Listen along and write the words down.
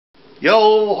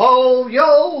Yo ho,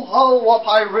 a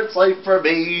pirate's life for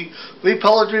me. We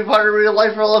pillage, we pirate, real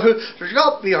life for love. Drink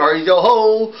up, me hearty, yo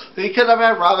ho. We kidnap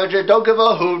and ravage and don't give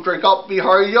a hoot. Drink up, me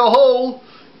hearty, yo ho.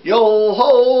 Yo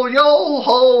ho,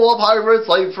 a pirate's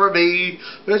life for me.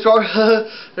 We start,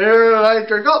 I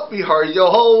drink up, me hearty, yo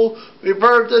ho. We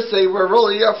burn to say we're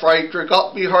really a fright. Drink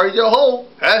up, me hearty, yo ho.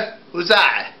 Eh? Who's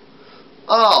that?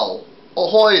 Oh,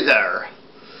 ahoy there.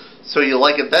 So you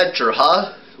like adventure,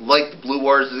 huh? Like the Blue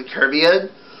Waters of the Caribbean?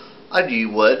 I knew you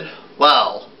would.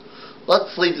 Well,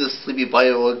 let's leave this sleepy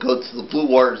bio and go to the Blue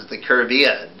Waters of the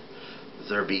Caribbean.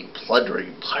 There be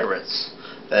plundering pirates,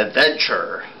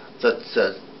 adventure, such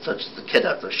as the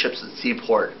kidnap of ships at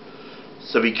seaport.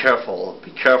 So be careful,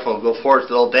 go forth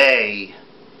and obey.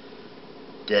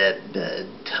 Dead men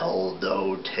tell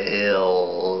no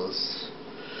tales.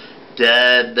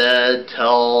 Dead men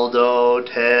tell no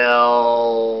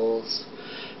tales.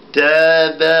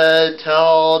 Dead men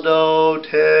tell no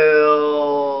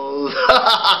tales.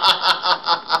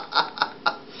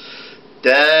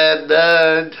 Dead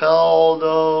men tell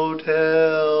no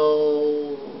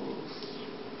tales.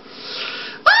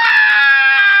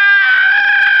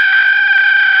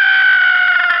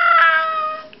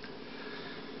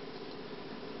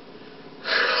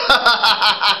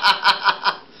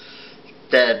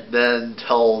 Dead men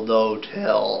tell no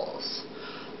tales.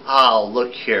 Oh,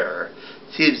 look here.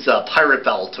 Seems a pirate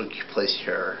battle took place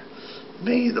here.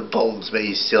 Many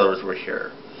sailors were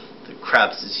here. The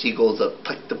crabs and seagulls that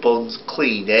picked the bones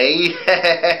clean, eh?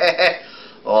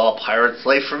 Oh, pirate's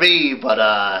life for me, but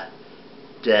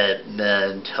dead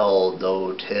men tell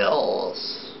no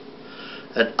tales.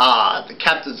 And the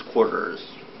captain's quarters,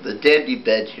 the dandy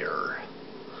bed here.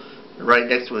 And right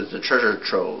next to it is the treasure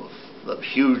trove, the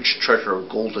huge treasure of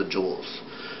gold and jewels.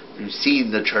 If you've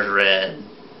seen the treasure end,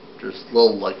 there's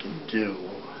little I can do.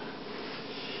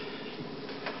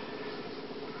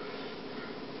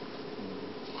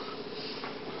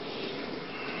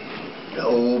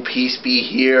 No peace be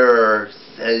here,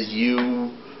 says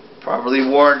you. Properly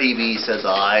warned me, says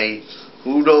I.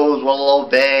 Who knows what'll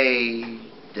obey?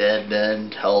 Dead men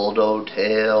tell no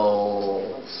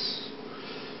tales.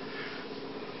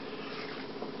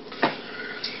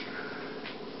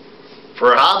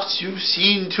 Perhaps you've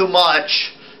seen too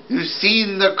much. You've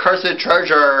seen the cursed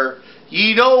treasure.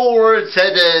 Ye know where it's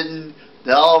hidden.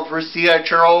 Now proceed at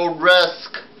your own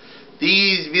risk.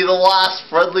 These be the last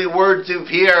friendly words you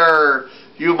hear.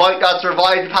 You might not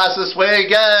survive to pass this way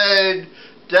again.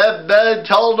 Dead men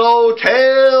tell no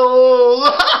tales.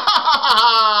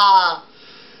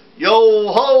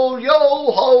 Yo ho,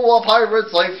 a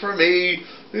pirate's life for me.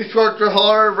 We struck the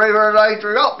horn, raver and I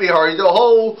drink up me hearty yo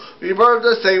ho. We burned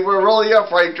to say we're really a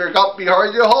fright, drink up me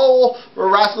hearty yo ho.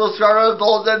 We're rascals scarred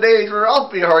golden days, we're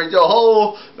up me hearty yo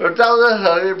ho. We're down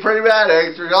the pretty bad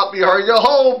eggs, drink up me hearty yo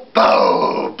ho.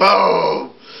 Boom,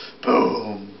 boom,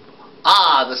 boom.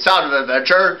 The sound of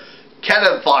adventure.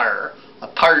 Cannon fire. A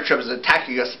pirate ship is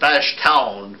attacking a Spanish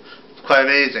town. It's quite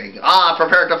amazing.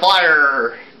 Prepare to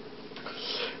fire.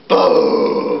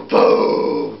 Boom,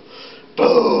 boom,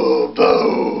 boom,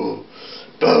 boom,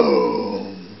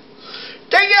 boom.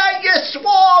 Take that, you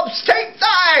swabs! Take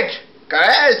that!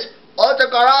 Guys, otro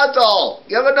corazon!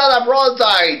 Give another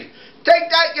broadside! Take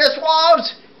that, you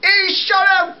swabs! Shut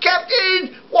up,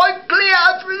 Captain! One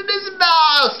clear through this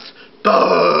mast!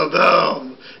 Boom,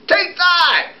 boom! Take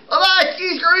that! Avast,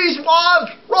 you screwy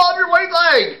swabs! Roll up your wing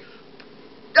leg!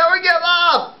 Never give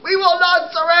up! We will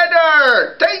not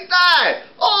surrender! Take that!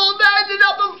 All banded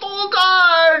up in full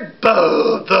guard!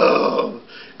 Boom, boom!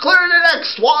 Clear the neck,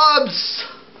 swabs!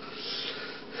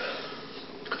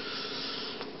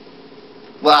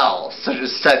 Well, such a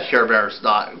set here, Bear's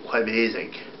not quite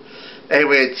amazing.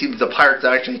 Anyway, it seems the pirates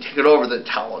have actually taken over the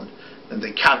town, and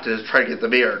the captain is trying to get the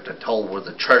mayor to tell where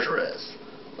the treasure is.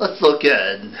 Let's look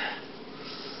in.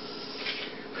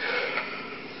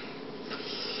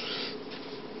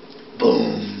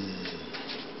 Boom.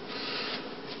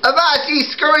 Avast, ye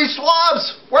scurry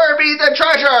swabs! Where be the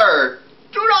treasure?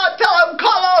 Do not tell him,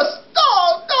 Carlos!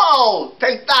 No!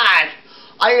 Take that!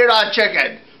 I eat on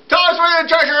chicken. Tell us where the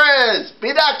treasure is!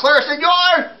 Be that clear,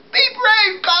 senor? Be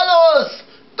brave, Carlos!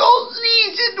 Don't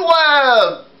listen to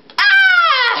him!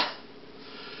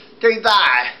 Take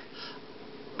that!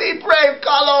 Be brave,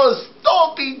 Carlos!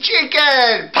 Don't be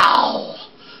chicken! Pow!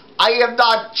 I am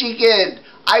not chicken!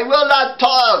 I will not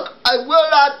talk! I will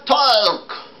not talk!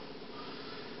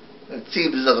 It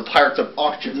seems that the pirates of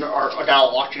auction are now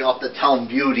auctioning off the town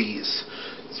beauties.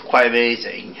 It's quite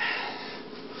amazing.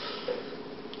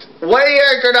 Weigh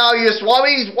anchor now, you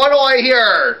swabbies! What do I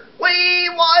hear? We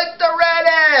want the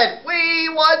redhead! We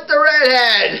want the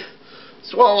redhead!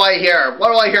 So what do I hear? What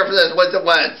do I hear for this? What's it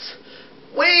wins?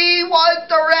 We want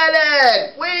the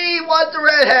redhead! We want the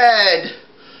redhead!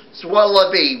 So what'll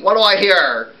it be? What do I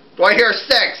hear? Do I hear 6?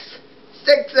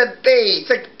 6 and B,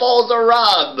 6 bowls of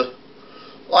rub.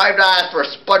 Well, I'm not asking for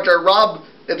sponge or rub.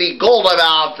 It'd be gold I'm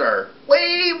after.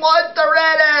 We want the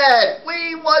redhead!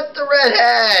 We want the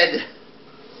redhead!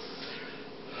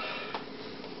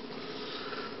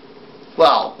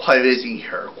 Well, quite amazing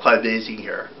here. Quite amazing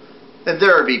here. And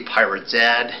there be pirates,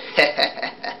 Ed.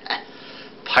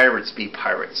 Pirates be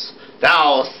pirates.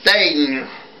 Now sing!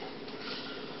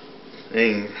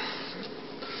 Sing.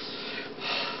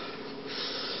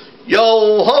 Yo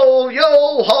ho,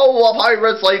 a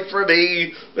pirate's late for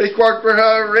me. We squawked for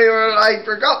her river, I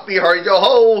forgot me, hurry, yo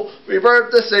ho. We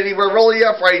burnt the city, we're really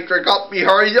afraid, forgot me,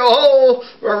 hurry, yo ho.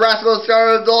 We're rascals,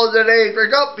 scarlet, golden age,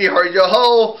 forgot me, hurry, yo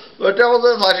ho. The devils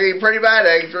and flashing, pretty bad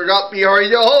eggs, forgot me, hurry,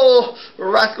 yo ho.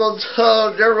 We're rascals,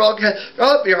 general,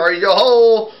 forgot me, hurry, yo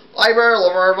ho. I'm a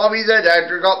lover, mummies and dad,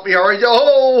 forgot me, hurry, yo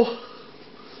ho.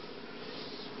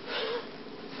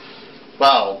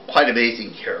 Wow, quite amazing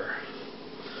here.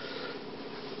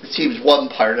 It seems one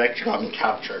pirate actually got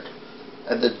captured.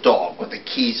 And the dog with the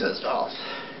keys in his mouth.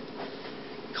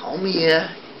 Come here.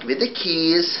 Give me the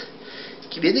keys.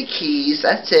 Give me the keys.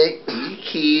 That's it. Give me the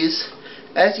keys.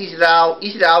 That's easy now.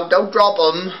 Easy now. Don't drop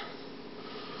them.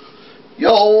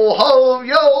 Yo ho,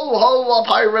 a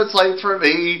pirate's late for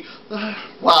me.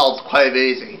 Wow, it's quite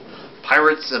amazing.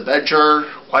 Pirates adventure,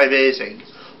 quite amazing.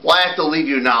 Well, I have to leave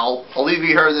you now. I'll leave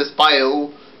you here in this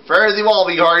bayou. Fare thee well,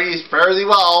 me hearties. Fare thee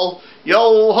well. Yo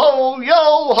ho,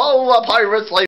 a pirate's late.